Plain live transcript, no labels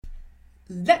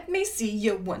Let me see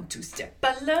your 1-2 step.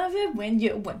 I love it when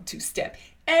you 1-2 step.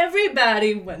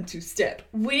 Everybody 1-2 step.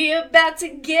 We're about to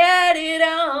get it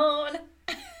on.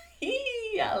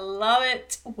 I love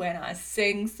it when I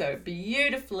sing so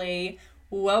beautifully.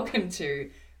 Welcome to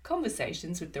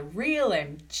Conversations with the Real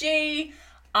MG.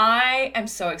 I am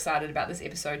so excited about this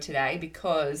episode today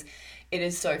because it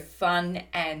is so fun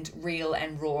and real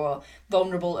and raw,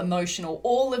 vulnerable, emotional,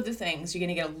 all of the things. You're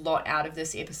going to get a lot out of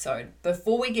this episode.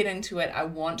 Before we get into it, I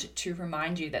want to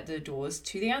remind you that the doors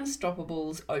to the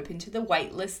Unstoppables open to the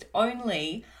waitlist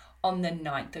only on the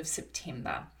 9th of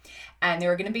September. And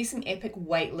there are going to be some epic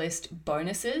waitlist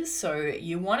bonuses. So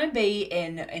you want to be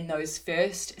in those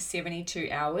first 72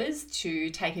 hours to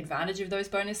take advantage of those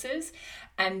bonuses.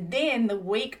 And then the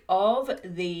week of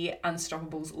the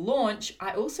Unstoppables launch,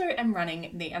 I also am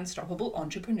running the Unstoppable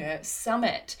Entrepreneur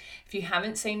Summit. If you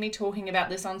haven't seen me talking about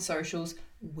this on socials,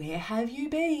 where have you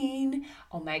been?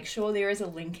 I'll make sure there is a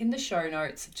link in the show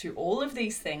notes to all of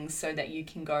these things so that you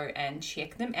can go and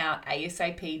check them out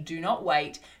ASAP. Do not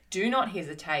wait. Do not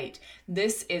hesitate.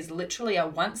 This is literally a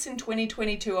once in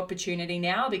 2022 opportunity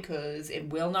now because it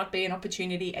will not be an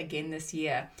opportunity again this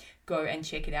year. Go and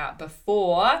check it out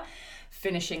before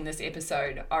finishing this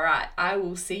episode. All right, I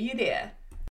will see you there.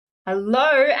 Hello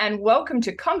and welcome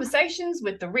to Conversations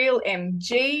with the Real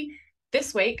MG.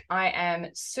 This week, I am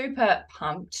super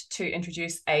pumped to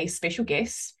introduce a special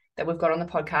guest that we've got on the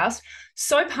podcast.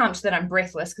 So pumped that I'm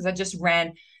breathless because I just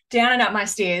ran down and up my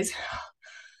stairs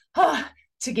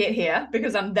to get here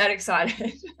because I'm that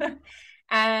excited.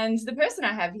 And the person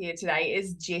I have here today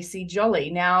is Jessie Jolly.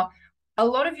 Now, a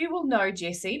lot of you will know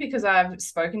Jessie because I've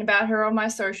spoken about her on my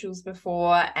socials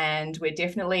before, and we're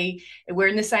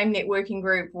in the same networking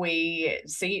group. We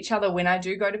see each other when I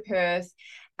do go to Perth.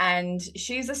 And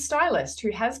she's a stylist who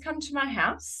has come to my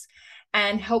house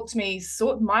and helped me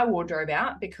sort my wardrobe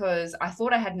out because I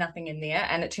thought I had nothing in there.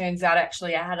 And it turns out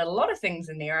actually I had a lot of things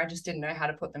in there. I just didn't know how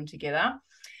to put them together.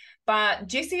 But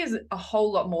Jessie is a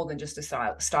whole lot more than just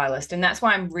a stylist. And that's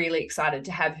why I'm really excited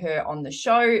to have her on the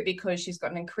show because she's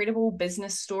got an incredible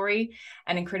business story,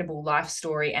 an incredible life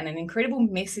story, and an incredible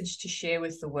message to share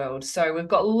with the world. So we've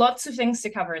got lots of things to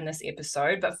cover in this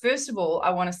episode. But first of all, I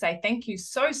want to say thank you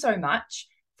so much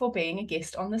for being a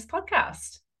guest on this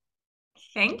podcast.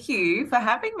 Thank you for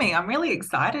having me. I'm really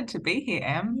excited to be here,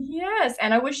 Em. Yes,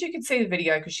 and I wish you could see the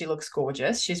video because she looks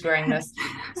gorgeous. She's wearing this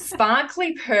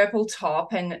sparkly purple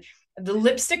top and the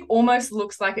lipstick almost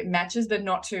looks like it matches, but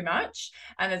not too much.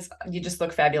 And you just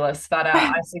look fabulous. But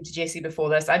I said to Jessie before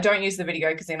this, I don't use the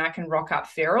video because then I can rock up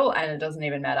feral and it doesn't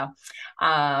even matter.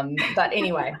 But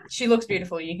anyway, she looks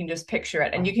beautiful. You can just picture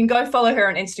it. And you can go follow her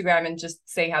on Instagram and just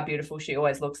see how beautiful she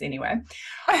always looks anyway.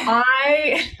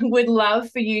 I would love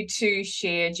for you to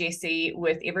share, Jessie,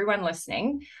 with everyone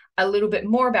listening a little bit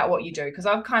more about what you do, because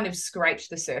I've kind of scraped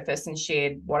the surface and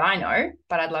shared what I know,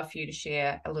 but I'd love for you to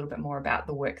share a little bit more about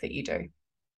the work that you do.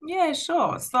 Yeah,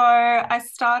 sure. So I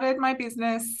started my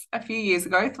business a few years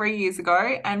ago, 3 years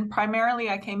ago, and primarily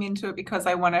I came into it because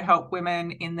I want to help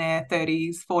women in their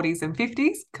 30s, 40s, and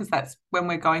 50s, because that's when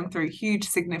we're going through huge,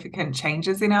 significant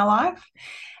changes in our life.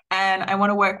 And I want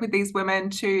to work with these women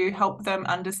to help them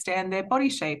understand their body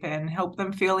shape and help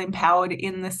them feel empowered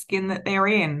in the skin that they're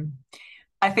in.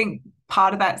 I think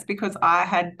part of that's because I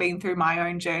had been through my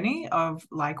own journey of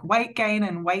like weight gain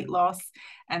and weight loss.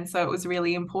 And so it was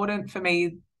really important for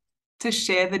me to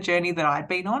share the journey that I'd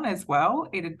been on as well.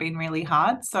 It had been really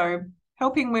hard. So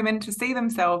helping women to see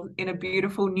themselves in a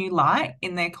beautiful new light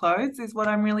in their clothes is what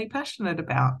I'm really passionate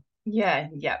about. Yeah,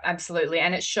 absolutely.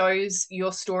 And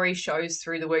your story shows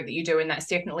through the work that you do. And that's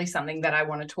definitely something that I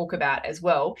want to talk about as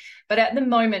well. But at the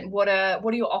moment, what are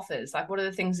your offers? Like, what are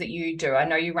the things that you do? I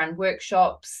know you run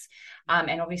workshops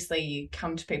and obviously you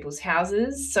come to people's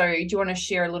houses. So do you want to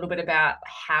share a little bit about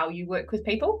how you work with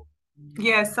people?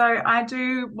 Yeah, so I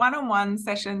do one-on-one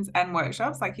sessions and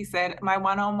workshops. Like you said, my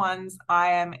one-on-ones, I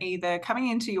am either coming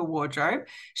into your wardrobe,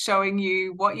 showing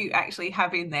you what you actually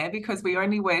have in there, because we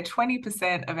only wear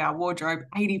 20% of our wardrobe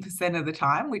 80% of the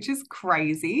time, which is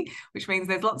crazy, which means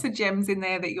there's lots of gems in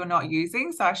there that you're not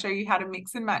using. So I show you how to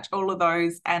mix and match all of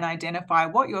those and identify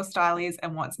what your style is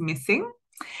and what's missing.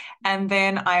 And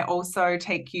then I also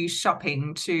take you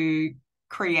shopping to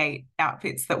create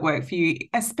outfits that work for you,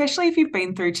 especially if you've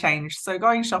been through change. So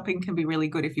going shopping can be really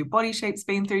good if your body shape's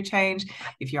been through change,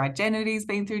 if your identity's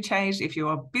been through change, if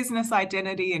your business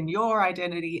identity and your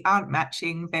identity aren't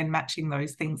matching, then matching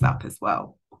those things up as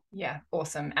well. Yeah,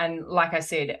 awesome. And like I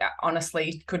said,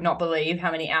 honestly, could not believe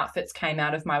how many outfits came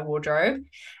out of my wardrobe.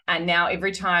 And now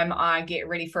every time I get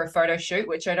ready for a photo shoot,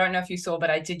 which I don't know if you saw, but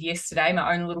I did yesterday,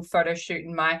 my own little photo shoot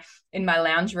in my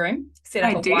lounge room, set up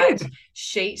I a white did.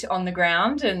 sheet on the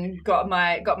ground and got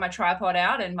my tripod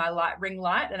out and my ring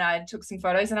light, and I took some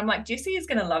photos, and I'm like, Jessie is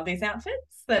gonna love these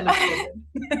outfits. They look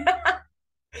good.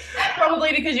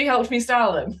 Probably because you helped me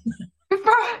style them.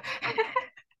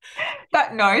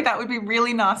 That would be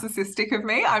really narcissistic of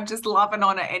me. I'm just loving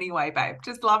on it anyway, babe.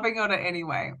 Just loving on it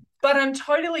anyway. But I'm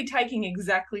totally taking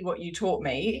exactly what you taught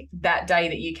me that day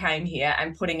that you came here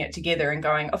and putting it together and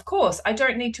going, of course, I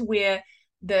don't need to wear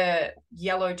the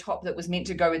yellow top that was meant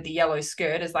to go with the yellow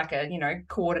skirt as like a,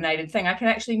 coordinated thing. I can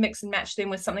actually mix and match them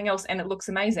with something else and it looks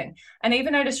amazing. And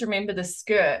even I just remember the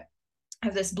skirt. I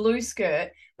have this blue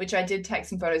skirt, which I did take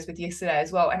some photos with yesterday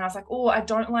as well. And I was like, oh, I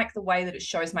don't like the way that it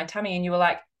shows my tummy. And you were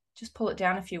like, just pull it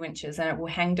down a few inches and it will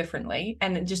hang differently.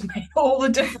 And it just made all the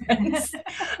difference.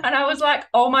 And I was like,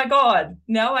 oh my God,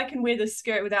 now I can wear this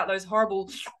skirt without those horrible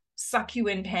suck you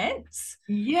in pants.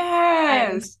 And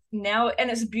Yes. now, and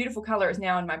it's a beautiful color. It's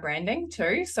now in my branding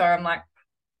too. So I'm like,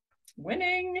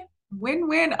 winning.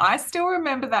 Win-win. I still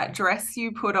remember that dress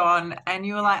you put on, and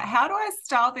you were like, how do I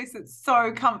style this? It's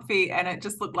so comfy. And it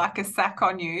just looked like a sack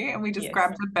on you. And we just Yes.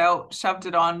 grabbed a belt, shoved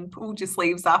it on, pulled your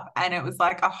sleeves up, and it was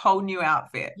like a whole new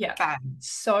outfit. Yeah. Bang.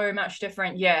 So much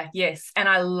different. Yeah. Yes. And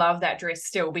I love that dress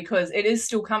still because it is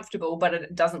still comfortable, but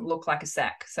it doesn't look like a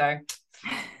sack. So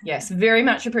yes, very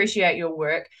much appreciate your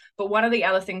work. But one of the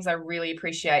other things I really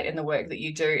appreciate in the work that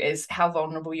you do is how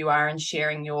vulnerable you are in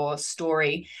sharing your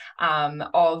story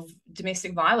of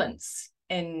domestic violence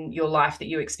in your life that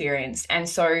you experienced. And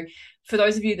so, for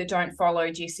those of you that don't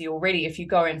follow Jessie already, if you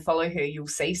go and follow her, you'll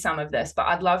see some of this. But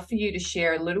I'd love for you to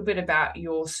share a little bit about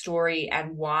your story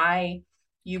and why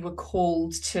you were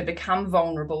called to become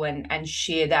vulnerable and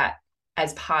share that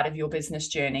as part of your business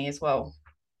journey as well.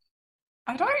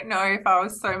 I don't know if I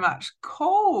was so much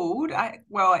called.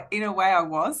 Well, in a way, I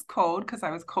was called because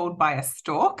I was called by a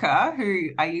stalker who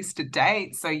I used to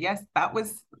date. So, yes, that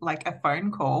was like a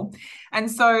phone call. And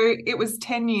so it was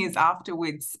 10 years after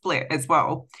we'd split as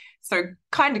well. So,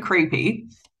 kind of creepy,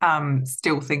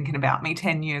 still thinking about me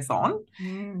 10 years on.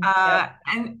 Yep.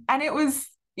 And it was,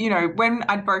 when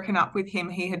I'd broken up with him,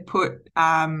 he had put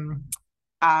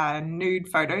nude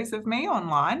photos of me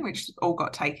online, which all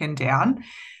got taken down.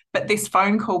 But this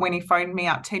phone call, when he phoned me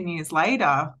up 10 years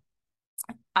later,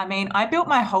 I mean, I built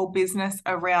my whole business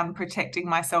around protecting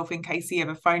myself in case he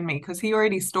ever phoned me because he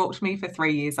already stalked me for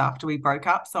 3 years after we broke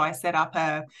up. So I set up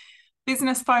a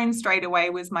business phone straight away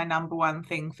was my number one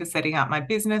thing for setting up my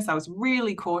business. I was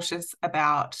really cautious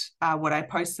about what I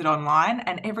posted online.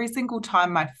 And every single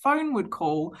time my phone would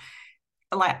call,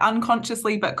 like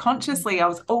unconsciously, but consciously, I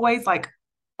was always like,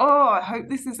 oh, I hope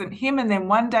this isn't him. And then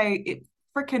one day it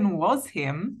freaking was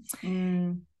him.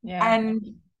 Yeah.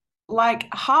 And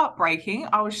like heartbreaking,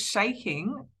 I was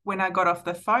shaking when I got off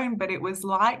the phone, but it was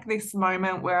like this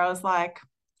moment where I was like,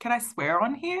 can I swear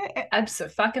on here?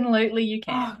 Absolutely, you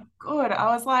Oh, can. good.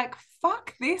 I was like,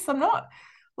 fuck this. I'm not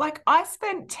like, I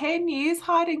spent 10 years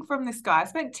hiding from this guy. I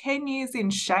spent 10 years in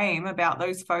shame about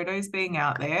those photos being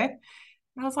out there.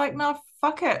 And I was like, no,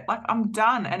 fuck it. Like, I'm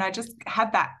done. And I just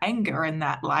had that anger and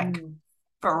that like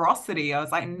ferocity. I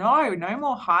was like, no, no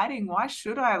more hiding. Why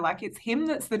should I? Like, it's him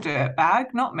that's the dirt bag,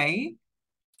 not me.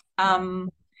 Yeah. Um,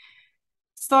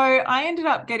 so I ended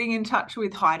up getting in touch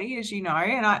with Heidi, as you know,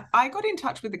 and I got in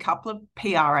touch with a couple of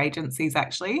PR agencies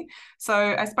actually. So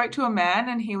I spoke to a man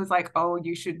and he was like, oh,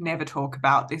 you should never talk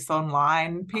about this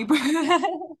online. People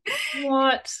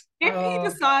What? if he Oh,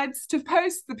 decides to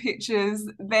post the pictures,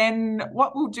 then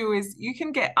what we'll do is you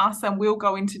can get us and we'll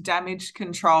go into damage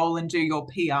control and do your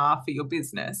PR for your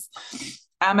business.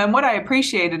 And what I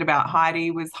appreciated about Heidi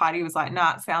was like,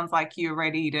 nah, it sounds like you're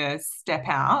ready to step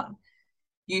out.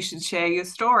 You should share your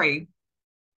story.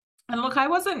 And look, I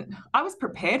was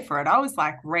prepared for it. I was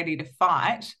like ready to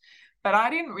fight, but I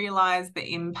didn't realize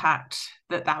the impact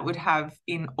that that would have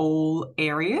in all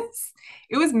areas.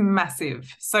 It was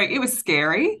massive. So it was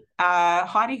scary.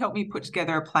 Heidi helped me put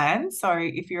together a plan. So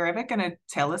if you're ever going to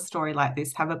tell a story like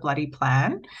this, have a bloody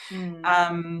plan.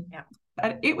 Um, yeah.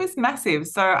 but it was massive.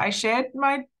 So I shared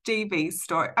my DV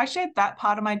story. I shared that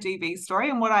part of my DV story.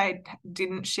 And what I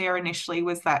didn't share initially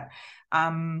was that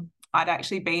I'd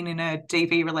actually been in a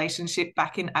DV relationship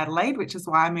back in Adelaide, which is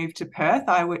why I moved to Perth.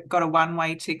 Got a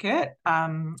one-way ticket.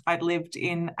 I'd lived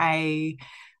in a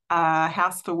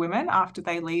house for women after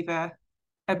they leave a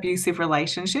abusive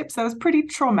relationship. So it was pretty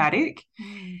traumatic.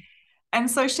 And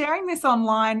so sharing this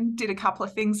online did a couple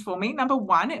of things for me. Number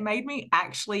one, it made me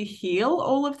actually heal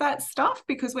all of that stuff,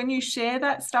 because when you share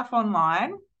that stuff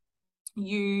online,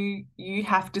 you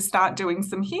have to start doing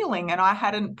some healing, and I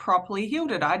hadn't properly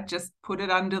healed it. I'd just put it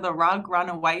under the rug, run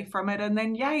away from it, and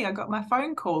then yay, I got my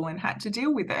phone call and had to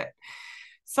deal with it.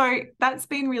 So that's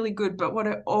been really good. But what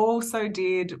it also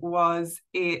did was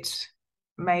it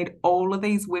made all of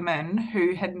these women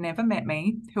who had never met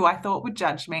me, who I thought would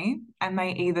judge me, and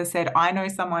they either said, I know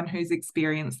someone who's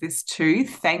experienced this too.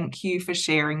 Thank you for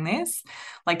sharing this.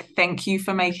 Like, thank you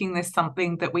for making this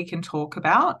something that we can talk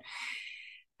about.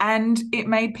 And it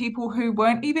made people who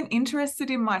weren't even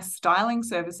interested in my styling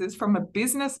services from a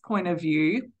business point of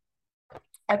view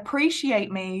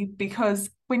appreciate me, because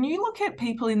when you look at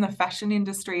people in the fashion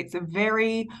industry, it's a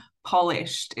very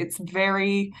polished, it's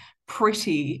very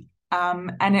pretty.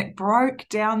 And it broke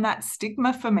down that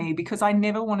stigma for me, because I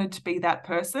never wanted to be that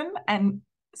person. And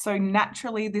so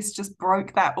naturally, this just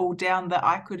broke that all down, that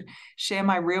I could share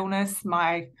my realness,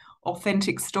 my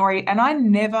authentic story. And I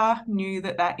never knew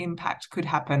that that impact could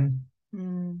happen.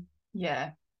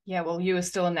 Yeah. Yeah. Well, you were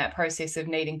still in that process of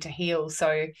needing to heal.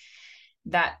 So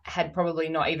that had probably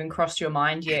not even crossed your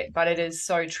mind yet. But it is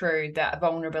so true, that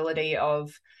vulnerability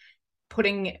of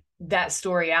putting that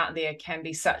story out there can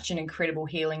be such an incredible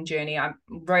healing journey. I'm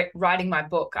writing my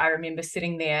book. I remember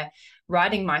sitting there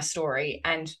writing my story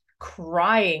and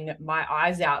crying my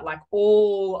eyes out, like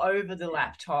all over the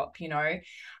laptop, you know.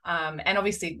 And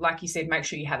obviously, like you said, make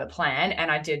sure you have a plan.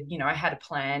 And I did, you know, I had a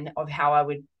plan of how I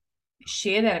would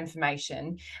share that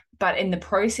information. But in the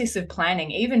process of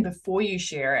planning, even before you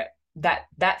share it,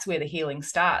 that's where the healing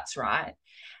starts, right?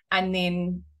 And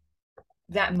then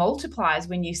that multiplies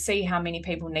when you see how many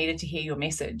people needed to hear your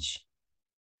message.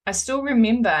 I still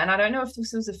remember, and I don't know if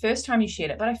this was the first time you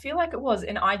shared it, but I feel like it was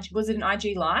was it an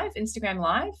IG Live, Instagram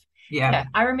Live? Yeah.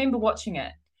 I remember watching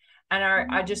it. And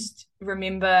I just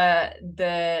remember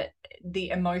the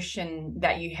emotion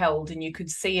that you held, and you could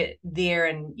see it there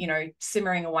and, you know,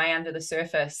 simmering away under the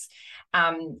surface.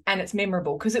 And it's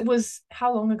memorable because it was,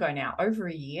 how long ago now? Over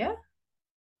a year?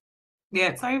 Yeah,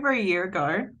 it's over a year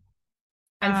ago.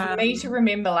 And for me to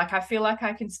remember, like, I feel like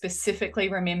I can specifically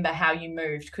remember how you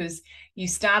moved, because you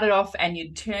started off and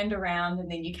you turned around and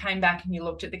then you came back and you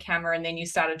looked at the camera and then you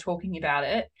started talking about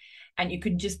it. And you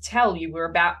could just tell you were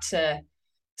about to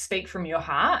speak from your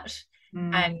heart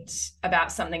and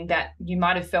about something that you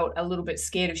might have felt a little bit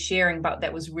scared of sharing, but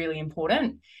that was really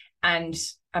important. And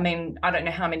I mean, I don't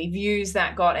know how many views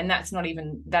that got, and that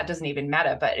doesn't even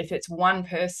matter. But if it's one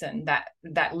person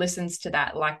that listens to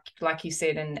that, like you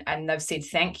said, and they've said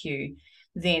thank you,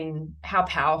 then how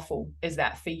powerful is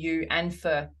that for you and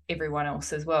for everyone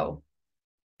else as well?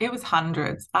 It was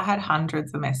hundreds. I had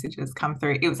hundreds of messages come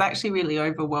through. It was actually really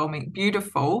overwhelming,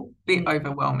 beautiful, bit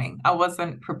overwhelming. I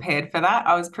wasn't prepared for that.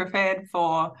 I was prepared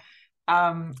for,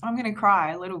 I'm going to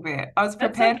cry a little bit. I was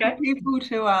prepared for people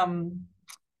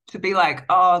to be like,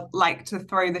 oh, like to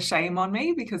throw the shame on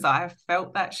me, because I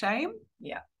felt that shame.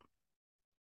 Yeah.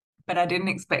 But I didn't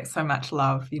expect so much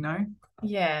love, you know?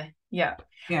 Yeah. Yeah.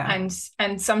 Yeah.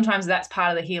 And sometimes that's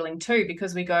part of the healing too,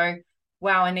 because we go,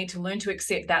 wow, I need to learn to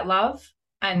accept that love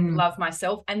and love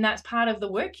myself. And that's part of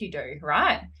the work you do,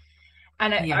 right?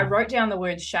 And I wrote down the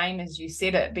word shame as you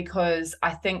said it, because I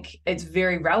think it's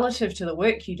very relative to the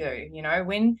work you do. You know,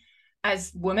 when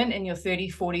as women in your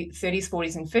 30s,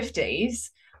 40s, and 50s,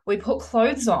 we put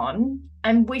clothes on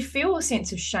and we feel a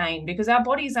sense of shame because our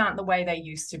bodies aren't the way they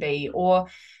used to be, or,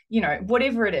 you know,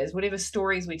 whatever it is, whatever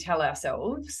stories we tell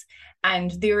ourselves.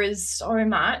 And there is so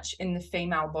much in the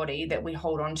female body that we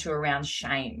hold on to around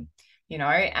shame, you know,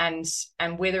 and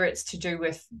whether it's to do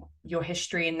with your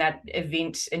history in that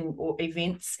event or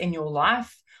events in your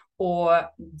life, or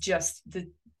just the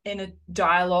inner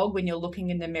dialogue when you're looking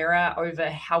in the mirror over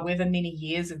however many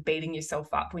years of beating yourself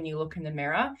up when you look in the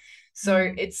mirror.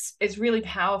 So it's really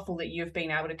powerful that you've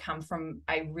been able to come from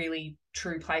a really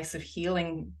true place of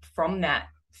healing from that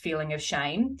feeling of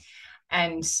shame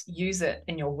and use it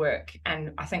in your work.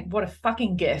 And I think what a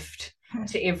fucking gift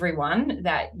to everyone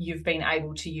that you've been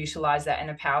able to utilize that in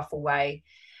a powerful way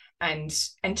and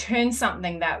turn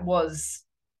something that was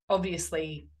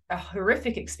obviously a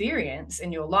horrific experience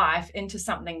in your life into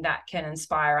something that can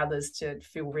inspire others to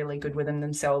feel really good within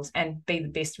themselves and be the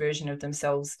best version of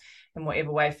themselves in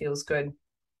whatever way feels good.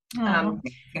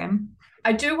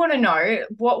 I do want to know,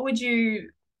 what would you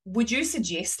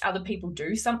suggest other people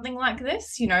do something like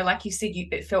this? You know, like you said,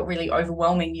 it felt really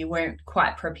overwhelming. You weren't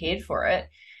quite prepared for it.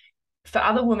 For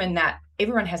other women, that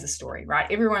everyone has a story,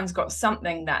 right? Everyone's got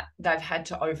something that they've had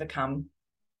to overcome.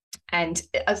 And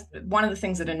one of the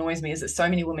things that annoys me is that so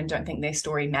many women don't think their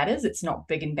story matters. It's not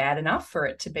big and bad enough for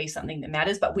it to be something that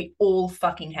matters, but we all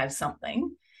fucking have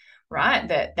something, right?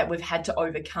 That we've had to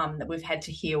overcome, that we've had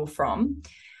to heal from.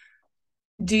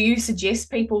 Do you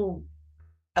suggest people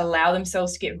allow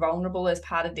themselves to get vulnerable as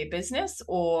part of their business,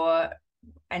 or,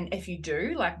 and if you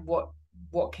do, like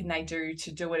what can they do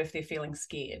to do it if they're feeling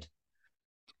scared?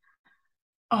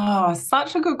 Oh,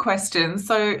 such a good question.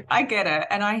 So I get it.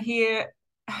 And I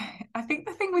think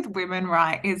the thing with women,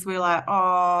 right, is we're like,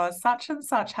 oh, such and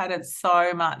such had it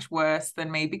so much worse than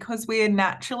me because we are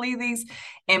naturally these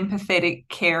empathetic,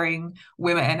 caring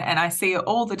women. And I see it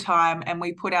all the time. And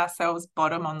we put ourselves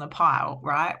bottom on the pile,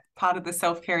 right? Part of the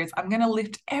self-care is I'm going to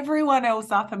lift everyone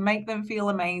else up and make them feel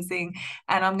amazing.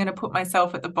 And I'm going to put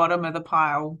myself at the bottom of the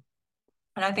pile.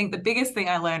 And I think the biggest thing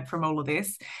I learned from all of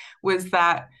this was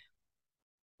that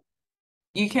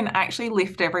you can actually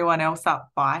lift everyone else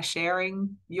up by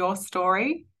sharing your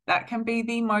story. That can be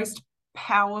the most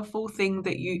powerful thing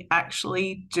that you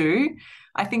actually do.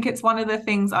 I think it's one of the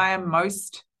things I am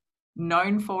most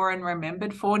known for and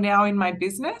remembered for now in my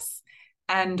business.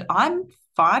 And I'm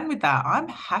fine with that. I'm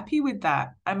happy with that.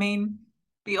 I mean,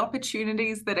 the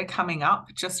opportunities that are coming up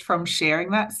just from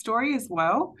sharing that story as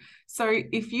well. So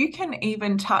if you can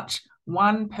even touch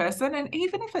one person, and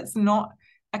even if it's not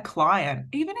a client,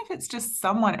 even if it's just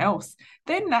someone else,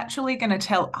 they're naturally going to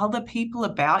tell other people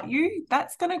about you.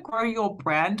 That's going to grow your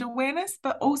brand awareness,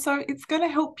 but also it's going to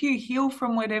help you heal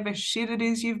from whatever shit it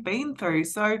is you've been through.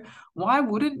 So why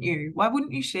wouldn't you? Why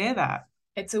wouldn't you share that?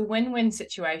 It's a win-win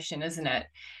situation, isn't it?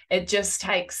 It just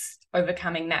takes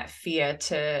overcoming that fear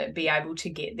to be able to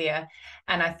get there.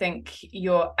 And I think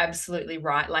you're absolutely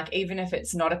right. Like, even if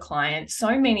it's not a client,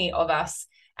 so many of us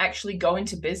actually go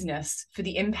into business for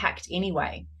the impact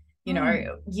anyway. You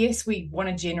know, yes, we want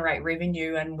to generate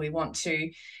revenue and we want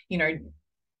to, you know,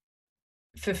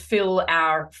 fulfill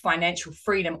our financial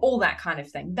freedom, all that kind of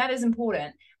thing. That is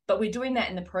important. But we're doing that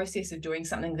in the process of doing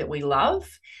something that we love.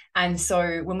 And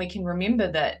so when we can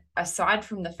remember that, aside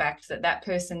from the fact that that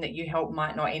person that you help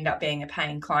might not end up being a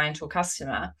paying client or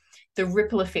customer, the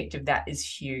ripple effect of that is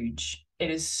huge. It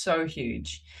is so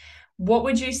huge. What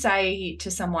would you say to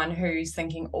someone who's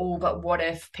thinking, oh, but what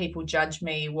if people judge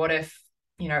me? What if,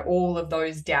 you know, all of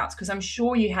those doubts? Because I'm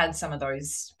sure you had some of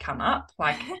those come up.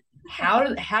 Like, how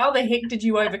the heck did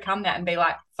you overcome that and be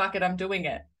like, fuck it, I'm doing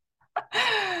it?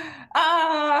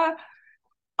 uh,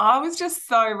 I was just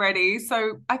so ready.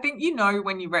 So I think you know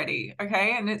when you're ready,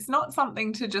 okay? And it's not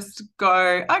something to just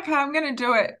go, okay, I'm going to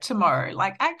do it tomorrow.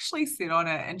 Like actually sit on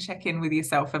it and check in with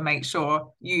yourself and make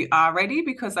sure you are ready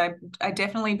because I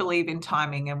definitely believe in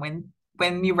timing and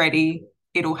when you're ready,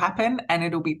 it'll happen and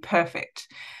it'll be perfect.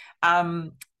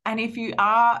 And if you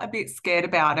are a bit scared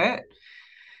about it,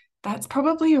 that's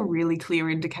probably a really clear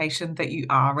indication that you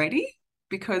are ready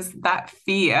because that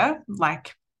fear,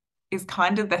 like, is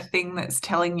kind of the thing that's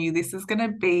telling you this is going to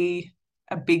be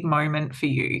a big moment for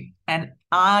you. And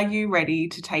are you ready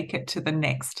to take it to the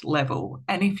next level?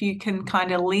 And if you can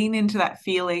kind of lean into that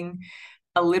feeling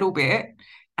a little bit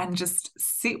and just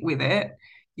sit with it,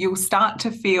 you'll start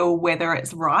to feel whether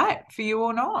it's right for you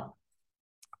or not.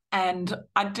 And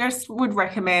I just would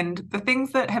recommend the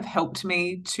things that have helped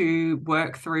me to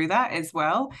work through that as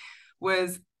well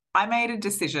was I made a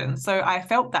decision. So I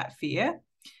felt that fear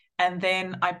and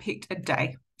then I picked a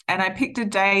day. And I picked a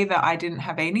day that I didn't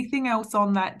have anything else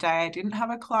on that day. I didn't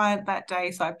have a client that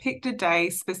day. So I picked a day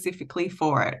specifically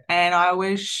for it. And I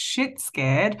was shit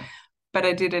scared, but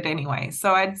I did it anyway.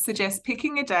 So I'd suggest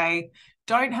picking a day.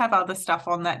 Don't have other stuff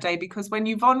on that day because when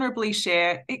you vulnerably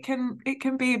share, it can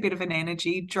be a bit of an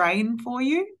energy drain for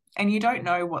you and you don't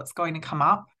know what's going to come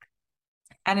up.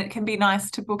 And it can be nice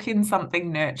to book in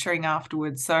something nurturing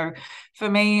afterwards. So for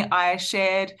me, I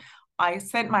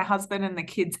sent my husband and the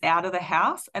kids out of the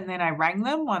house and then I rang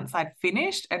them once I'd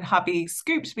finished and hubby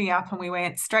scooped me up and we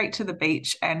went straight to the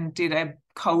beach and did a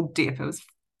cold dip. It was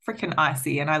freaking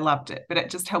icy and I loved it, but it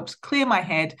just helped clear my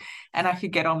head and I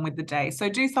could get on with the day. So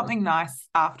do something nice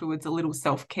afterwards, a little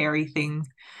self-care thing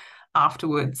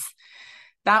afterwards.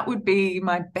 That would be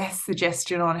my best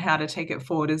suggestion on how to take it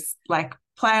forward is like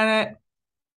plan it,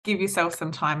 give yourself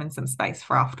some time and some space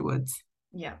for afterwards.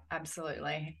 Yeah,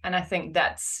 absolutely. And I think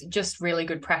that's just really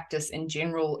good practice in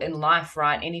general in life,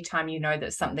 right? Anytime you know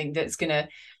that something that's going to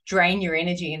drain your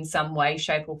energy in some way,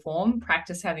 shape, or form,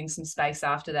 practice having some space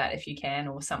after that if you can,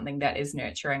 or something that is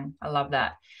nurturing. I love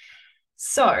that.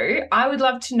 So I would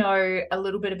love to know a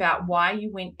little bit about why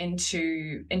you went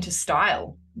into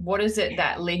style. What is it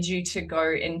that led you to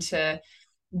go into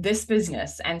this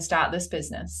business and start this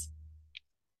business?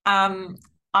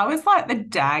 I was like the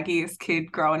daggiest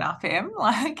kid growing up, Em.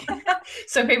 Like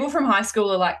So people from high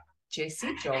school are like,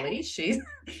 Jessie Jolly, she's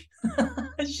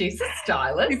a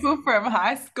stylist. people from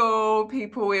high school,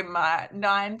 people in my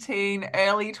 19,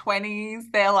 early 20s,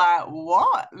 they're like,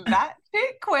 what? That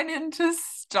chick went into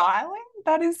styling?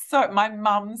 That is so. My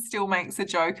mum still makes a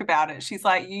joke about it. She's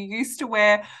like, you used to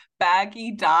wear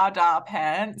baggy Dada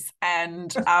pants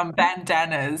and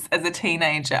bandanas as a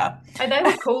teenager. And they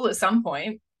were cool at some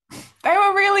point. They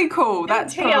were really cool. Didn't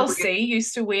That's probably, TLC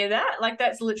used to wear that? Like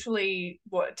that's literally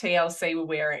what TLC were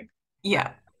wearing.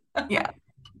 yeah, yeah.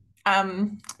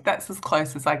 That's as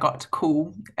close as I got to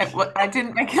cool. I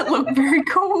didn't make it look very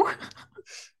cool.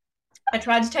 I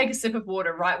tried to take a sip of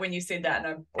water right when you said that,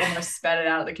 and I almost spat it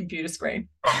out of the computer screen.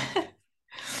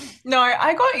 No,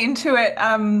 I got into it.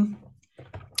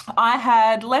 I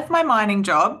had left my mining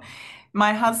job.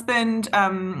 My husband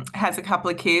has a couple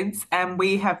of kids and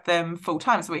we have them full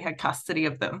time, so we had custody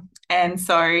of them. And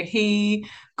so he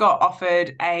got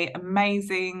offered a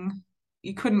amazing,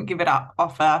 you couldn't give it up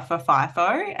offer for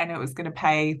FIFO, and it was going to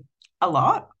pay a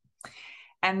lot.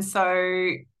 And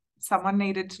so someone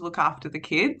needed to look after the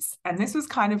kids. And this was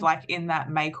kind of like in that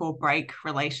make or break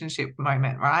relationship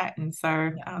moment, right? And so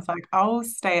I was like, I'll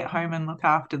stay at home and look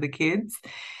after the kids.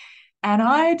 And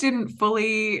I didn't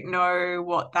fully know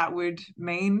what that would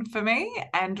mean for me.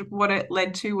 And what it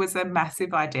led to was a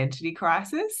massive identity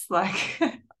crisis. Like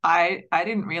I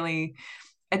didn't really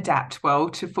adapt well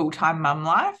to full-time mum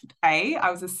life. A, I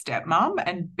was a stepmom,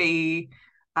 and B,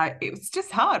 it was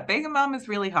just hard. Being a mum is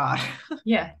really hard.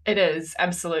 Yeah, it is.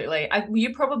 Absolutely.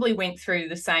 You probably went through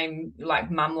the same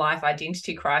like mum life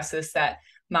identity crisis that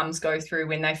mums go through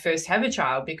when they first have a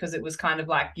child, because it was kind of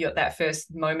like that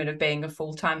first moment of being a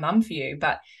full-time mum for you,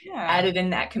 but Yeah. added in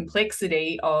that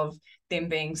complexity of them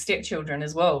being stepchildren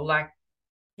as well. Like,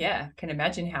 yeah, can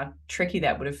imagine how tricky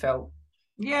that would have felt.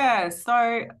 Yeah.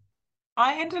 So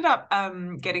I ended up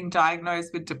getting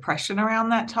diagnosed with depression around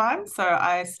that time. So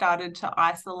I started to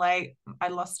isolate. I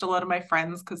lost a lot of my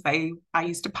friends because I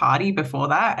used to party before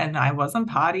that and I wasn't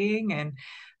partying.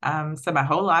 And so my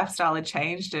whole lifestyle had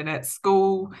changed. And at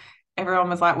school, everyone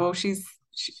was like, well, she's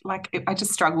like, I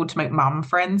just struggled to make mum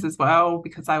friends as well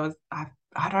because I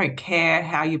don't care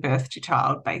how you birthed your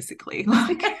child, basically.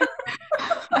 Like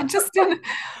I just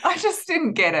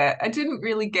didn't get it. I didn't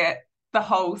really get the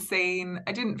whole scene.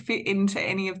 I didn't fit into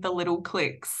any of the little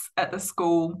cliques at the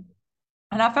school.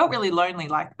 And I felt really lonely.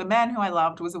 Like the man who I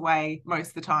loved was away most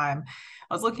of the time.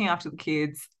 I was looking after the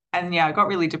kids. And yeah, I got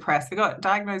really depressed. I got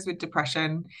diagnosed with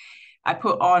depression. I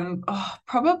put on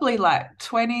probably like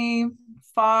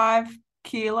 25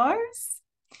 kilos.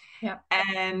 Yeah.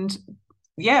 And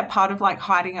yeah, part of like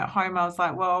hiding at home, I was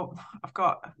like, well,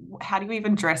 how do you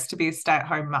even dress to be a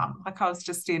stay-at-home mum? Like I was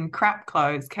just in crap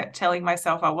clothes, kept telling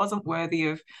myself I wasn't worthy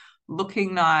of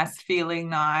looking nice, feeling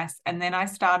nice. And then I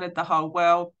started the whole,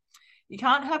 well, you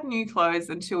can't have new clothes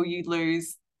until you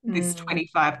lose this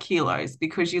 25 kilos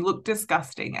because you look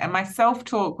disgusting. And my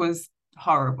self-talk was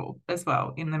horrible as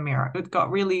well in the mirror. It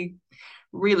got really,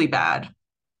 really bad.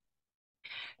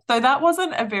 So that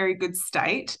wasn't a very good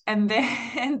state. And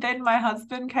then my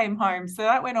husband came home. So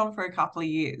that went on for a couple of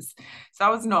years. So I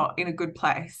was not in a good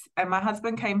place. And my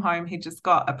husband came home. He just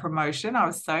got a promotion. I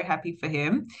was so happy for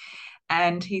him.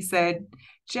 And he said,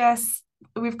 Jess,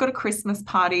 we've got a Christmas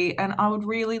party and I would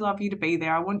really love you to be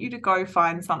there. I want you to go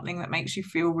find something that makes you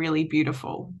feel really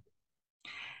beautiful.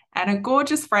 And a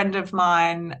gorgeous friend of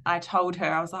mine, I told her,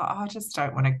 I was like, oh, I just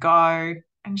don't want to go.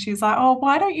 And she's like, oh,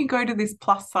 why don't you go to this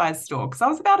plus size store? Because I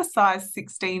was about a size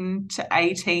 16 to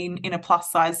 18 in a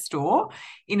plus size store.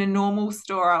 In a normal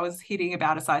store, I was hitting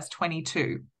about a size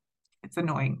 22. It's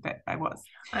annoying, but I was.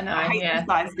 I know, I hate yeah. the size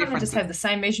I just have differences. the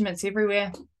same measurements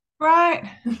everywhere. Right.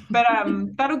 But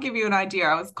that'll give you an idea.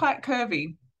 I was quite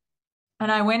curvy.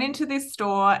 And I went into this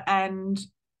store and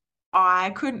I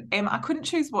couldn't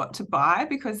choose what to buy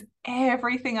because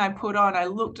everything I put on, I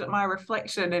looked at my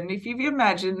reflection. And if you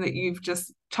imagine that you've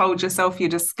just told yourself you're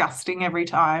disgusting every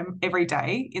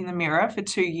day in the mirror for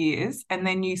 2 years, and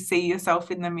then you see yourself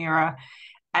in the mirror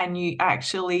and you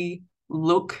actually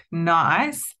look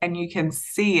nice and you can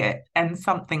see it and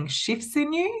something shifts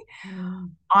in you.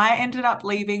 I ended up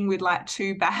leaving with like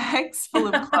 2 bags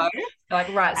full of clothes. Like,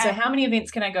 right, so And how many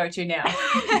events can I go to now?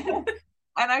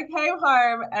 And I came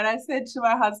home and I said to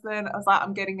my husband, I was like,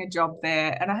 I'm getting a job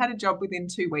there. And I had a job within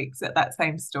 2 weeks at that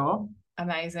same store.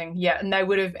 Amazing. Yeah. And they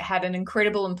would have had an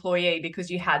incredible employee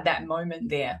because you had that moment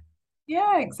there.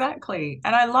 Yeah, exactly.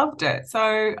 And I loved it.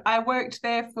 So I worked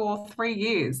there for 3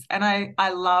 years and I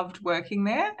loved working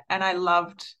there and I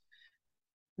loved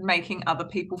making other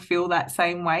people feel that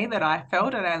same way that I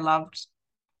felt. And I loved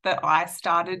that I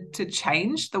started to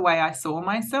change the way I saw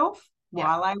myself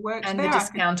while I worked and there. the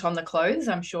discount on the clothes,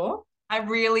 I'm sure. I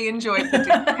really enjoyed the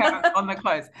discount on the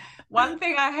clothes. One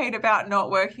thing I hate about not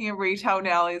working in retail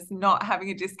now is not having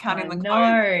a discount in the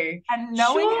clothes and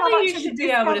knowing how Surely much you of a should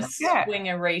be able to discount you get. swing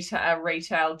a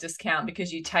retail discount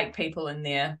because you take people in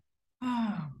there.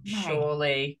 Oh, mate,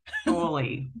 Surely.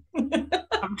 surely.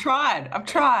 I've tried.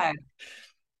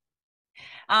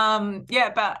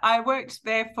 Yeah, but I worked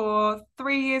there for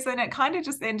 3 years and it kind of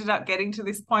just ended up getting to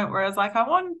this point where I was like, I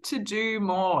want to do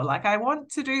more. Like, I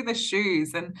want to do the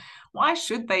shoes, and why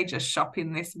should they just shop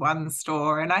in this one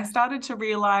store? And I started to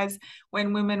realize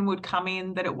when women would come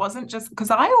in that it wasn't just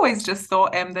because I always just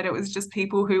thought, that it was just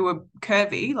people who were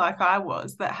curvy, like I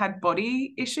was, that had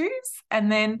body issues.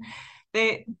 And then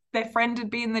their friend would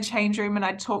be in the change room and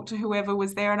I'd talk to whoever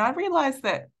was there, and I realized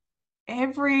that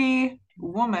every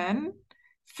woman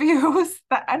feels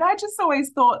that. And I just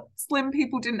always thought slim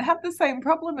people didn't have the same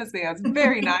problem as me. I was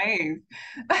very naive.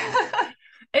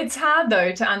 It's hard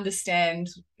though to understand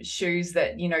shoes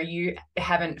that, you know, you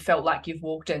haven't felt like you've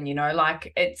walked in, you know,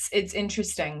 like it's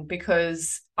interesting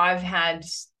because I've had,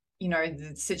 you know,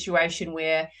 the situation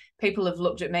where people have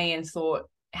looked at me and thought,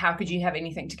 how could you have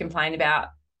anything to complain about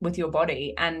with your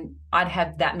body? And I'd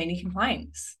have that many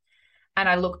complaints. And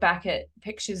I look back at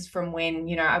pictures from when,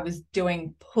 you know, I was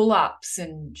doing pull-ups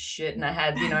and shit, and I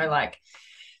had, you know, like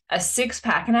a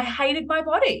six-pack, and I hated my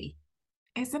body.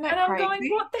 Isn't it and I'm crazy? going,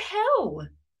 what the hell?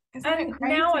 Isn't it And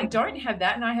crazy? now I don't have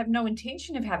that, and I have no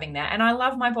intention of having that. And I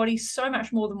love my body so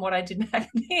much more than what I did back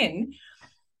then.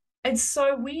 It's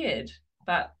so weird,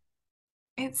 but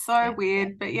it's so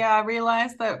weird. But yeah, I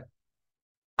realized that,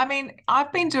 I mean,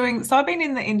 I've been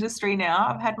in the industry now.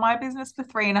 I've had my business for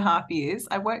 3.5 years.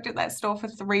 I worked at that store for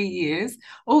 3 years.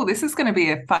 Oh, this is going to be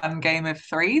a fun game of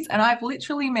threes. And I've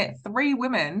literally met 3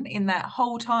 women in that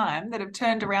whole time that have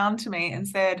turned around to me and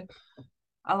said,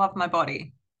 I love my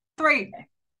body. 3.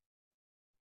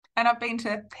 And I've been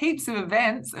to heaps of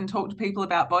events and talked to people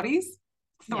about bodies.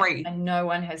 3. Yeah, and no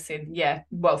one has said, yeah,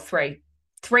 well, 3.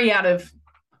 3 out of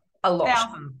a lot.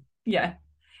 Thousands. Yeah.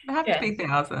 There have to be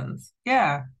thousands.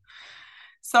 Yeah.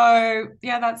 So,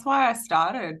 yeah, that's why I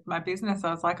started my business. I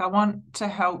was like, I want to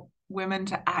help women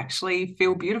to actually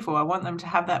feel beautiful. I want them to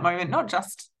have that moment, not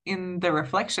just in the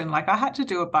reflection. Like, I had to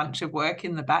do a bunch of work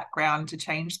in the background to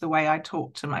change the way I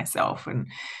talk to myself and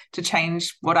to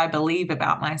change what I believe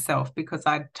about myself, because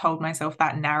I told myself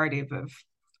that narrative of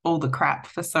all the crap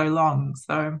for so long.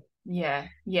 So yeah,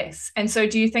 yes. And so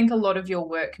do you think a lot of your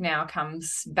work now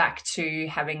comes back to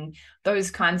having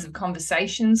those kinds of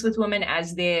conversations with women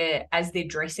as they're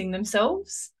dressing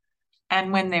themselves?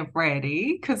 And when they're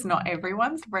ready, because not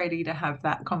everyone's ready to have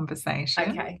that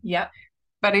conversation. Okay, yep.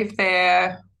 But if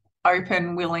they're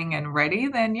open, willing, and ready,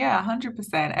 then yeah,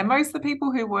 100%. And most of the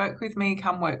people who work with me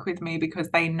come work with me because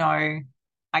they know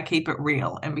I keep it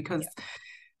real, and because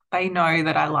they know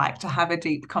that I like to have a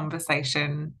deep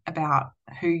conversation about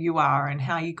who you are and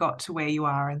how you got to where you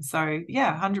are. And so,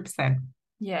 yeah, 100%.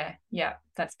 Yeah,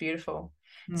 that's beautiful.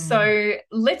 So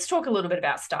let's talk a little bit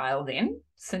about style then,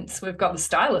 since we've got the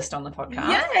stylist on the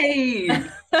podcast. Yay!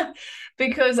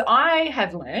 Because I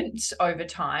have learnt over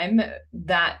time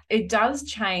that it does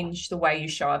change the way you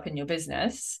show up in your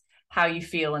business, how you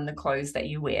feel in the clothes that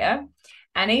you wear.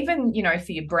 And even, you know,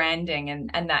 for your branding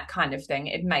and that kind of thing,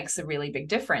 it makes a really big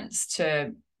difference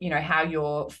to, you know, how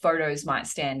your photos might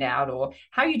stand out or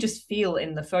how you just feel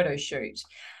in the photo shoot.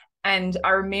 And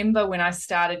I remember when I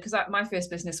started, because my first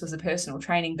business was a personal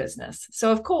training business.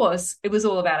 So, of course, it was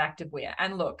all about activewear.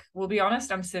 And look, we'll be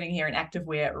honest, I'm sitting here in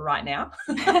activewear right now.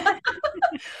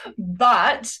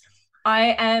 But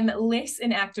I am less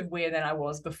in activewear than I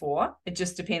was before. It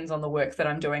just depends on the work that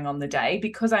I'm doing on the day,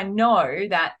 because I know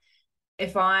that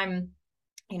if I'm,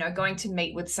 you know, going to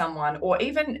meet with someone, or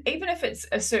even if it's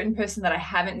a certain person that I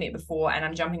haven't met before and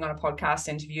I'm jumping on a podcast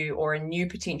interview or a new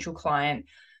potential client,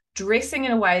 dressing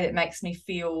in a way that makes me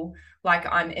feel like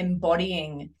I'm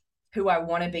embodying who I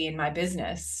want to be in my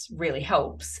business really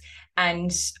helps.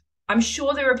 And I'm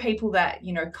sure there are people that,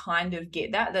 you know, kind of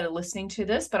get that are listening to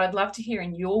this, but I'd love to hear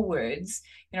in your words,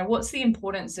 you know, what's the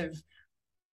importance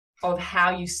of how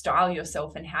you style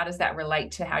yourself, and how does that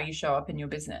relate to how you show up in your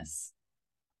business?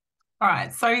 All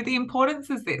right. So the importance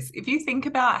is this. If you think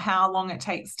about how long it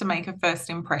takes to make a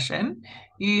first impression,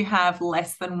 you have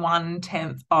less than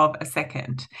 1/10 of a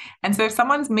second. And so if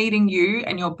someone's meeting you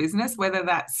and your business, whether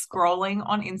that's scrolling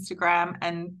on Instagram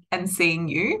and seeing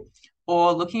you,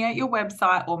 or looking at your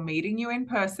website, or meeting you in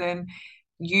person,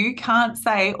 you can't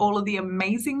say all of the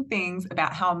amazing things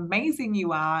about how amazing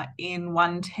you are in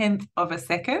 1/10 of a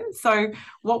second. So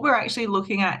what we're actually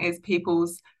looking at is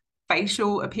people's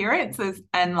facial appearances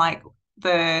and like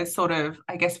the sort of,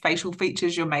 I guess, facial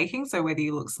features you're making. So whether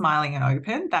you look smiling and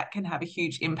open, that can have a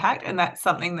huge impact. And that's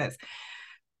something that's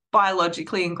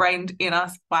biologically ingrained in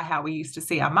us by how we used to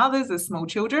see our mothers as small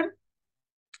children.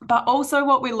 But also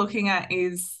what we're looking at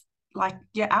is like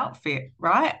your outfit,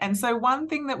 right? And so one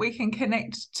thing that we can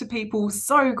connect to people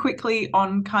so quickly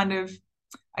on kind of,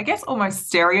 I guess, almost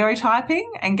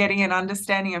stereotyping and getting an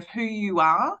understanding of who you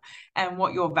are and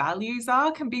what your values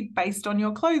are can be based on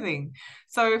your clothing.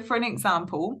 So for an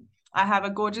example, I have a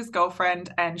gorgeous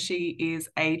girlfriend and she is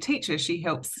a teacher. She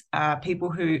helps people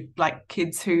who, like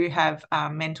kids who have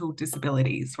mental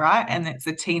disabilities, right? And it's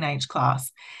a teenage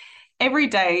class. Every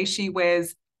day she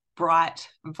wears bright,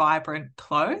 vibrant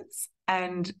clothes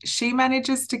and she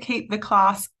manages to keep the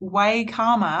class way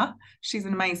calmer. She's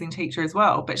an amazing teacher as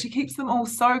well, but she keeps them all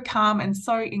so calm and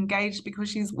so engaged because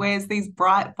she wears these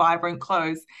bright, vibrant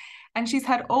clothes. And she's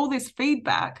had all this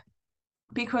feedback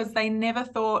because they never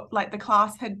thought, like, the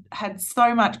class had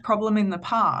so much problem in the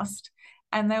past.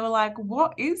 And they were like,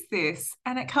 what is this?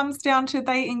 And it comes down to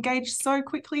they engage so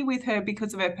quickly with her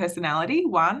because of her personality,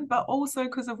 one, but also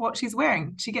because of what she's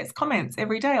wearing. She gets comments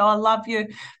every day. Oh, I love your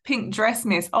pink dress,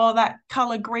 miss. Oh, that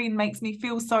color green makes me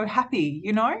feel so happy,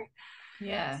 you know?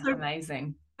 Yeah, So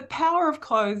amazing. the power of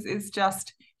clothes is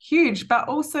just huge. But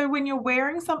also when you're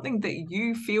wearing something that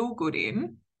you feel good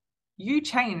in, you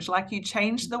change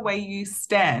the way you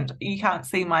stand. You can't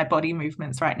see my body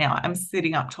movements right now. I'm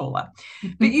sitting up taller.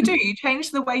 But you change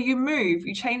the way you move.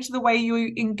 You change the way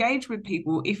you engage with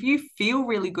people. If you feel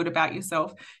really good about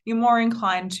yourself, you're more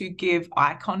inclined to give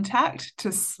eye contact,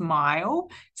 to smile,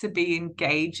 to be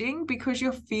engaging because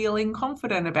you're feeling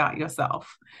confident about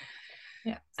yourself.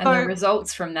 Yeah. And the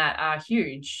results from that are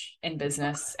huge in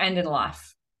business and in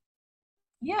life.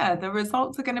 Yeah, the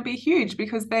results are going to be huge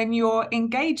because then you're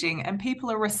engaging and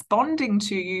people are responding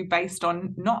to you based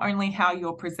on not only how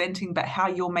you're presenting, but how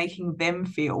you're making them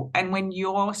feel. And when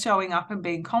you're showing up and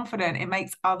being confident, it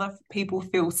makes other people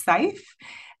feel safe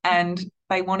and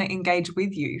they want to engage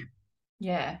with you.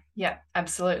 Yeah,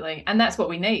 absolutely. And that's what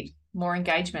we need: more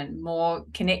engagement, more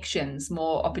connections,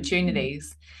 more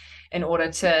opportunities in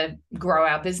order to grow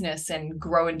our business and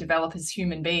grow and develop as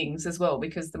human beings as well.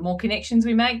 Because the more connections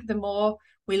we make, the more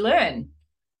we learn.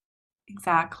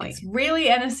 Exactly. It's really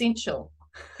an essential.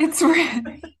 It's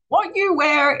really, what you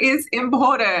wear is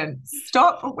important.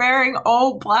 Stop wearing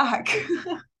all black.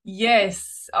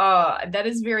 Yes. Oh, that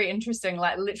is very interesting.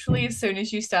 Like literally as soon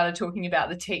as you started talking about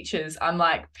the teachers, I'm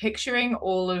like picturing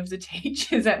all of the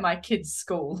teachers at my kids'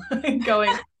 school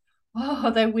going, oh,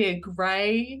 they wear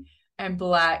grey and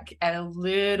black and a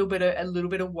little bit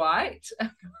of white.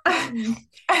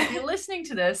 If you're listening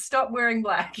to this, stop wearing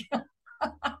black.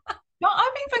 No,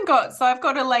 I've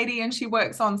got a lady and she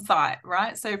works on site,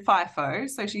 right? So FIFO,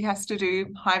 so she has to do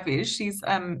high vis. She's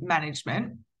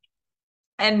management.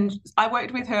 And I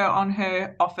worked with her on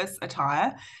her office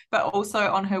attire, but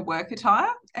also on her work attire.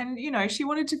 And, you know, she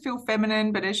wanted to feel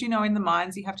feminine, but as you know, in the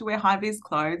mines, you have to wear high vis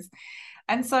clothes.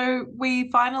 And so we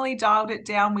finally dialed it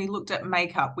down. We looked at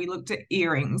makeup, we looked at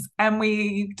earrings, and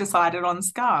we decided on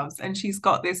scarves. And she's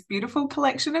got this beautiful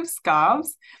collection of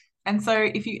scarves. And so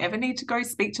if you ever need to go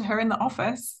speak to her in the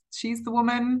office, she's the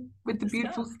woman with the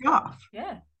beautiful scarf.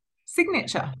 Yeah.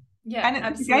 Signature. Yeah. And it's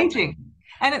absolutely. engaging.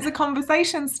 And it's a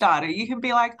conversation starter. You can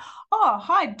be like, oh,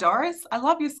 hi, Doris. I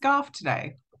love your scarf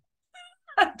today.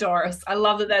 Doris. I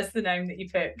love that that's the name that you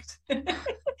picked.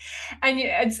 And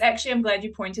it's actually, I'm glad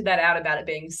you pointed that out about it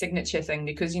being a signature thing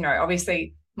because, you know,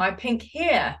 obviously my pink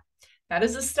hair, that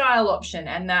is a style option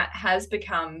and that has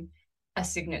become a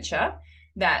signature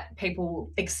that people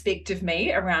expect of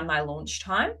me around my launch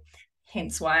time.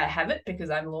 Hence why I have it, because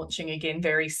I'm launching again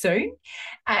very soon.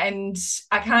 And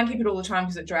I can't keep it all the time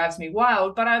because it drives me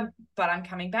wild, but I'm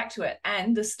coming back to it.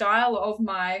 And the style of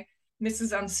my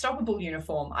Mrs. Unstoppable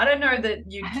uniform, I don't know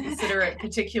that you'd consider it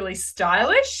particularly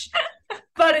stylish,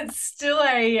 but it's still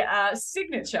a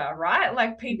signature, right?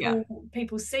 Like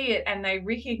people see it and they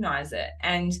recognize it.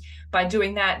 And by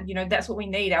doing that, you know, that's what we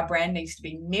need. Our brand needs to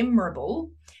be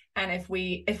memorable. And if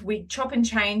we chop and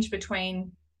change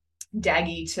between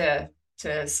daggy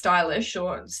to stylish,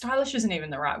 or stylish isn't even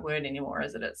the right word anymore,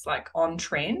 is it? It's like on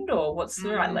trend, or what's the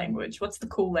right language? What's the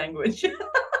cool language?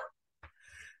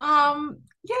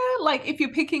 Yeah, like if you're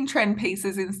picking trend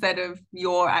pieces instead of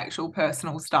your actual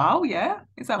personal style, yeah.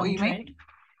 Is that what you mean?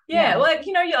 Yeah, like,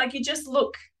 you know, you just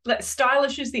look like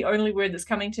stylish is the only word that's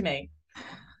coming to me.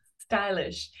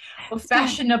 Stylish or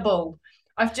fashionable.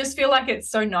 I just feel like it's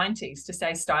so 90s to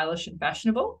say stylish and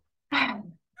fashionable.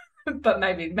 But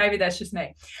maybe that's just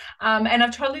me. And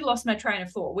I've totally lost my train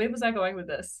of thought. Where was I going with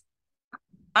this?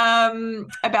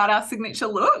 About our signature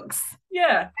looks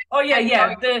Yeah. Oh yeah, and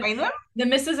yeah. going between them. The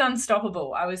Mrs.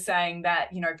 Unstoppable. I was saying that,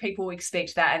 people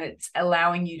expect that and it's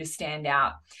allowing you to stand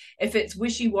out. If it's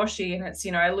wishy-washy and it's,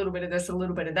 a little bit of this, a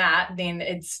little bit of that, then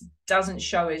it doesn't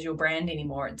show as your brand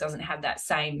anymore. It doesn't have that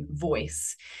same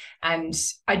voice. And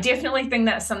I definitely think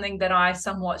that's something that I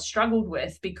somewhat struggled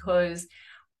with because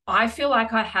I feel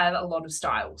like I have a lot of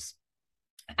styles.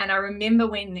 And I remember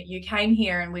when you came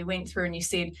here and we went through and you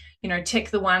said, tick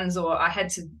the ones, or I had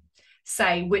to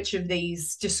say which of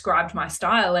these described my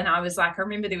style. And I was like, I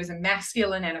remember there was a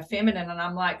masculine and a feminine, and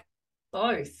I'm like,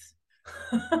 both.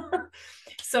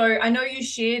 So I know you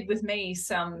shared with me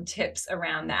some tips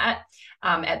around that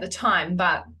at the time,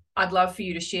 but I'd love for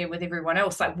you to share with everyone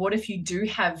else. Like, what if you do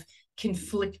have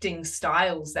conflicting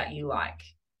styles that you like?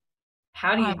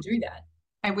 How do you do that?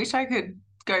 I wish I could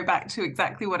go back to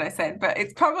exactly what I said, but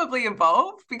it's probably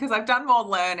evolved because I've done more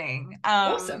learning.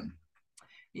 Awesome.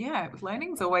 Yeah,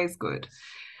 learning's always good.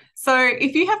 So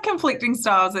if you have conflicting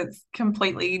styles, it's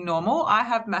completely normal. I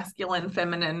have masculine,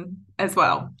 feminine as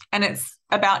well. And it's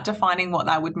about defining what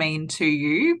that would mean to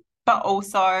you. But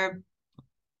also,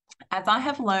 as I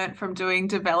have learned from doing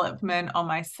development on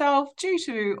myself due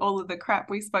to all of the crap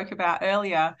we spoke about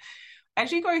earlier,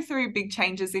 as you go through big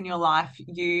changes in your life,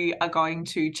 you are going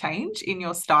to change in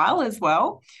your style as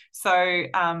well. So,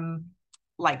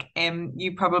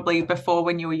 you probably before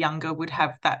when you were younger would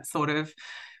have that sort of,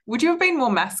 would you have been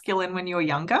more masculine when you were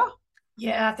younger?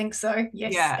 Yeah, I think so.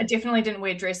 Yes. Yeah. I definitely didn't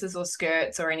wear dresses or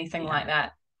skirts or anything like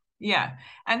that. Yeah.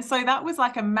 And so that was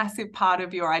like a massive part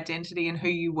of your identity and who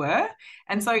you were.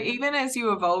 And so even as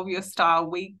you evolve your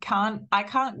style, I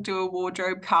can't do a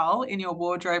wardrobe cull in your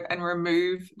wardrobe and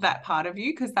remove that part of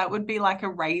you because that would be like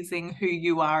erasing who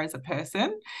you are as a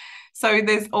person. So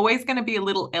there's always going to be a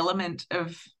little element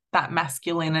of that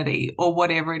masculinity or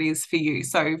whatever it is for you.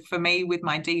 So for me, with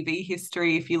my DV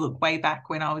history, if you look way back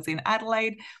when I was in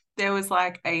Adelaide, there was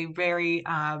like a very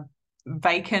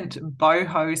vacant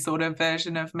boho sort of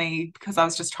version of me because I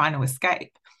was just trying to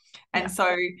escape. And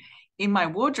so in my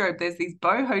wardrobe, there's these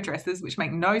boho dresses, which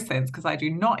make no sense because I do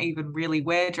not even really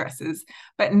wear dresses.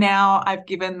 But now I've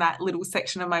given that little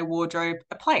section of my wardrobe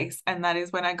a place. And that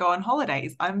is when I go on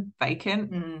holidays. I'm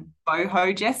vacant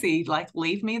boho Jessie. Like,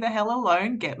 leave me the hell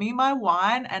alone, get me my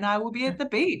wine, and I will be at the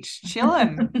beach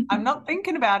chilling. I'm not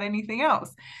thinking about anything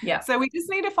else. Yeah. So we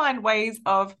just need to find ways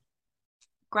of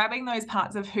grabbing those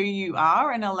parts of who you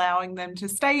are and allowing them to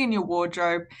stay in your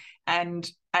wardrobe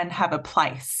and have a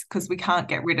place because we can't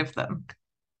get rid of them.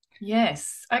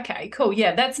 Yes. Okay, cool.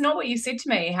 Yeah, that's not what you said to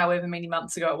me however many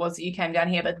months ago it was that you came down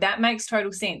here, but that makes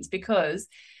total sense because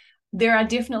there are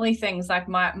definitely things like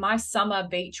my summer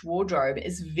beach wardrobe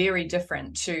is very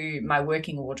different to my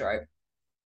working wardrobe.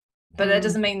 But that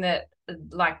doesn't mean that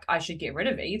like I should get rid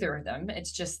of either of them.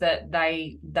 It's just that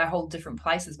they hold different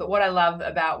places. But what I love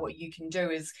about what you can do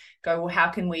is go, well, how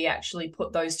can we actually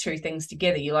put those two things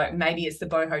together? You like, maybe it's the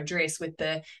boho dress with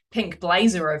the pink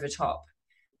blazer over top.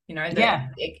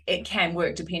 It can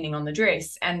work depending on the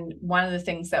dress. And one of the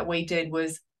things that we did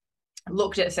was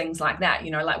looked at things like that,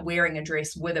 like wearing a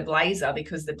dress with a blazer,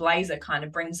 because the blazer kind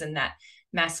of brings in that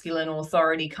masculine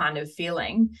authority kind of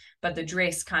feeling, but the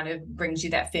dress kind of brings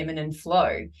you that feminine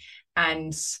flow.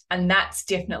 And that's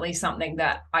definitely something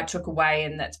that I took away,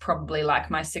 and that's probably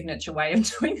like my signature way of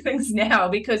doing things now,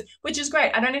 which is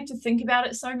great. I don't have to think about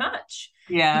it so much.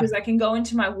 Yeah. Because I can go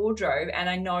into my wardrobe and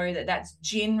I know that that's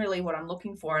generally what I'm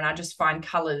looking for, and I just find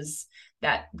colors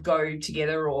that go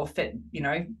together or fit,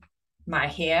 my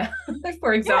hair,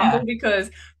 for example,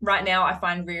 because right now I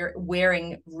find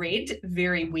wearing red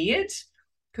very weird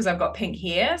because I've got pink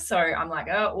hair. So I'm like,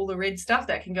 oh, all the red stuff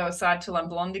that can go aside till I'm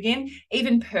blonde again.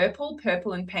 Even purple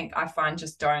and pink, I find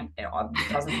just doesn't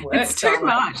work. It's too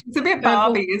much. It's a bit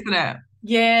Barbie, isn't it?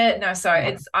 Yeah, no.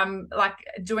 So I'm like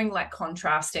doing like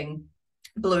contrasting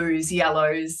blues,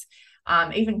 yellows,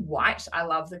 even white. I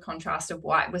love the contrast of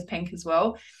white with pink as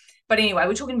well. But anyway,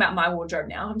 we're talking about my wardrobe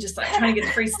now. I'm just like trying to get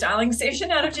a freestyling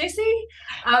session out of Jessie.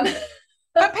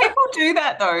 But people do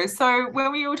that though. So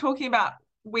when we were talking about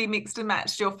we mixed and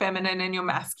matched your feminine and your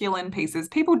masculine pieces,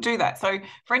 people do that. So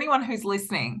for anyone who's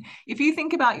listening, if you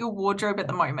think about your wardrobe at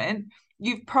the moment,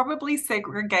 you've probably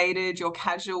segregated your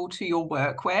casual to your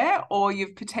workwear, or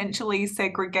you've potentially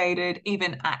segregated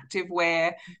even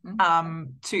activewear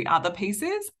to other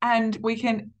pieces. And we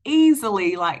can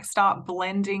easily like start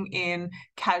blending in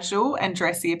casual and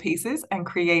dressier pieces and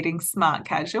creating smart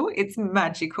casual. It's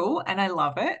magical and I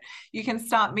love it. You can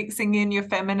start mixing in your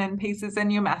feminine pieces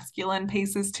and your masculine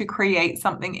pieces to create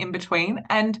something in between.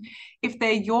 And if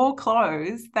they're your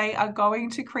clothes, they are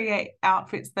going to create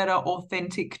outfits that are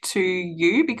authentic to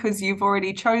you because you've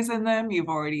already chosen them, you've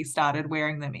already started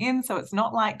wearing them in. So it's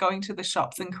not like going to the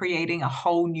shops and creating a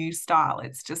whole new style.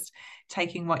 It's just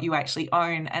taking what you actually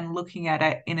own and looking at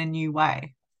it in a new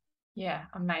way. Yeah,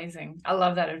 amazing. I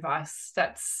love that advice.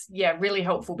 That's, yeah, really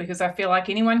helpful because I feel like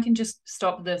anyone can just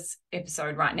stop this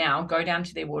episode right now, go down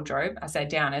to their wardrobe. I say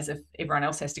down as if everyone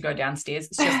else has to go downstairs.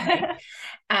 It's just me.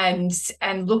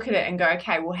 and look at it and go,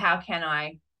 okay, well, how can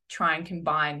I try and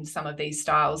combine some of these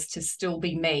styles to still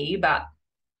be me, but,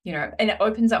 you know, and it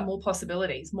opens up more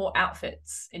possibilities, more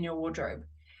outfits in your wardrobe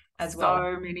as well.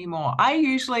 So many more. I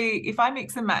usually, if I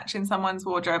mix and match in someone's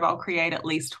wardrobe, I'll create at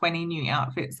least 20 new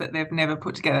outfits that they've never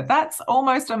put together. That's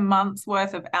almost a month's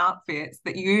worth of outfits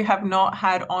that you have not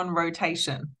had on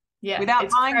rotation. Yeah, without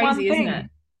it's buying crazy, one thing, isn't it?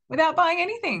 without buying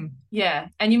anything. Yeah,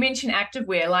 and you mentioned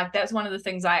activewear. Like that's one of the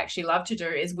things I actually love to do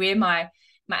is wear my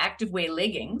activewear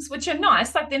leggings, which are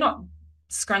nice. Like they're not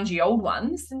scrungy old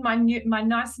ones, and my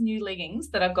nice new leggings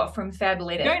that I've got from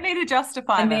Fabletics. You don't need to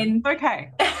justify and them. Then, okay.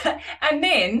 And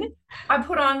then I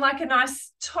put on like a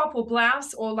nice top or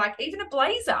blouse or like even a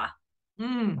blazer.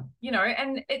 You know,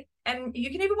 and you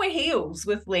can even wear heels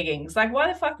with leggings. Like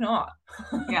why the fuck not?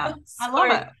 Yeah, I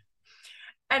love it.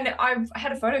 And I've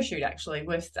had a photo shoot actually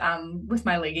with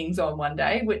my leggings on one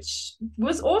day, which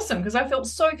was awesome because I felt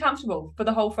so comfortable for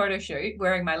the whole photo shoot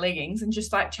wearing my leggings and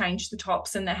just like changed the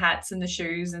tops and the hats and the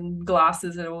shoes and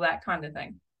glasses and all that kind of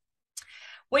thing.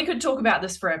 We could talk about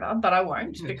this forever, but I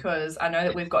won't because I know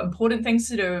that we've got important things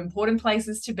to do, important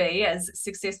places to be as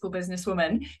successful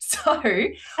businesswomen. So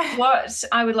what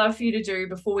I would love for you to do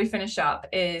before we finish up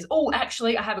is,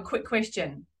 actually, I have a quick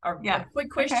question. A quick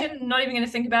question. Okay. Not even going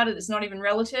to think about it. It's not even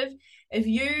relative. If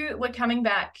you were coming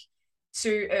back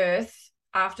to Earth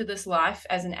after this life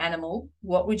as an animal,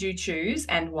 what would you choose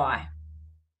and why?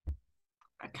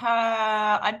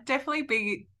 I'd definitely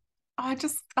be... I'd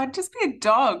just be a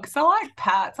dog. So I like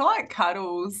pets. I like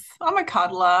cuddles. I'm a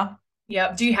cuddler.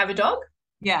 Yeah. Do you have a dog?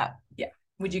 Yeah. Yeah.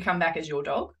 Would you come back as your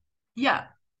dog? Yeah.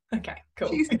 Okay,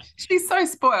 cool. She's so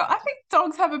spoiled. I think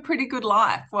dogs have a pretty good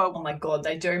life. Well, oh my God,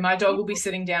 they do. My dog will be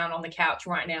sitting down on the couch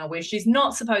right now where she's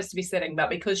not supposed to be sitting,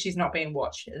 but because she's not being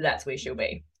watched, that's where she'll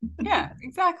be. Yeah,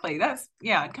 exactly.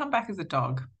 I'd come back as a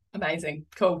dog. Amazing.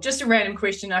 Cool. Just a random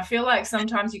question. I feel like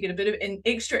sometimes you get a bit of an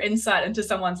extra insight into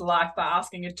someone's life by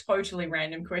asking a totally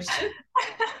random question.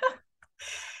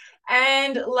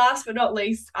 And last but not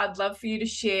least, I'd love for you to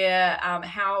share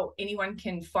how anyone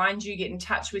can find you, get in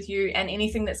touch with you, and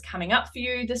anything that's coming up for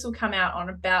you. This will come out on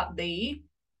about the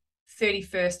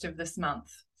 31st of this month,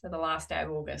 so the last day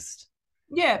of August.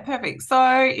 Yeah, perfect.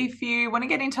 So if you want to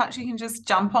get in touch, you can just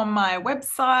jump on my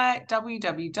website,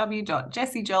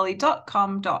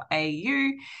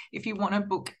 www.jessiejolly.com.au. If you want to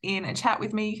book in a chat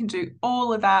with me, you can do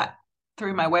all of that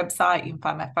through my website. You can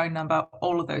find my phone number,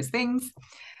 all of those things.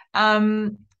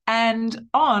 And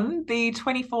on the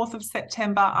 24th of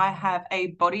September, I have a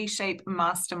body shape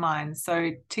mastermind.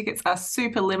 So tickets are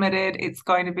super limited. It's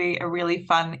going to be a really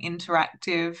fun,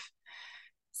 interactive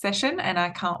session, and I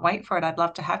can't wait for it. I'd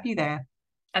love to have you there.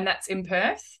 And that's in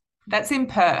Perth? That's in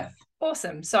Perth.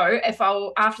 Awesome. So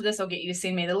after this, I'll get you to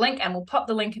send me the link and we'll pop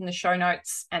the link in the show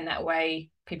notes. And that way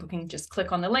people can just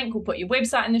click on the link. We'll put your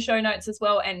website in the show notes as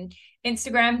well. And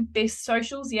Instagram, best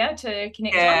socials, to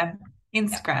connect on.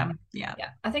 Instagram. Yeah.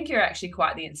 I think you're actually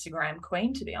quite the Instagram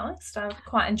queen, to be honest. I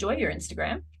quite enjoy your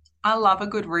Instagram. I love a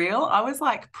good reel. I was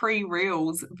like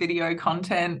pre-reels video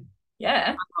content.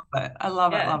 Yeah. I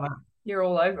love it. You're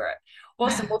all over it.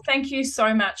 Awesome. Well, thank you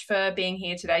so much for being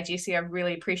here today, Jessie. I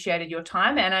really appreciated your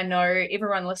time. And I know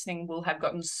everyone listening will have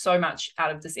gotten so much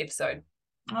out of this episode.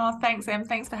 Oh, thanks, Em.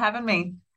 Thanks for having me.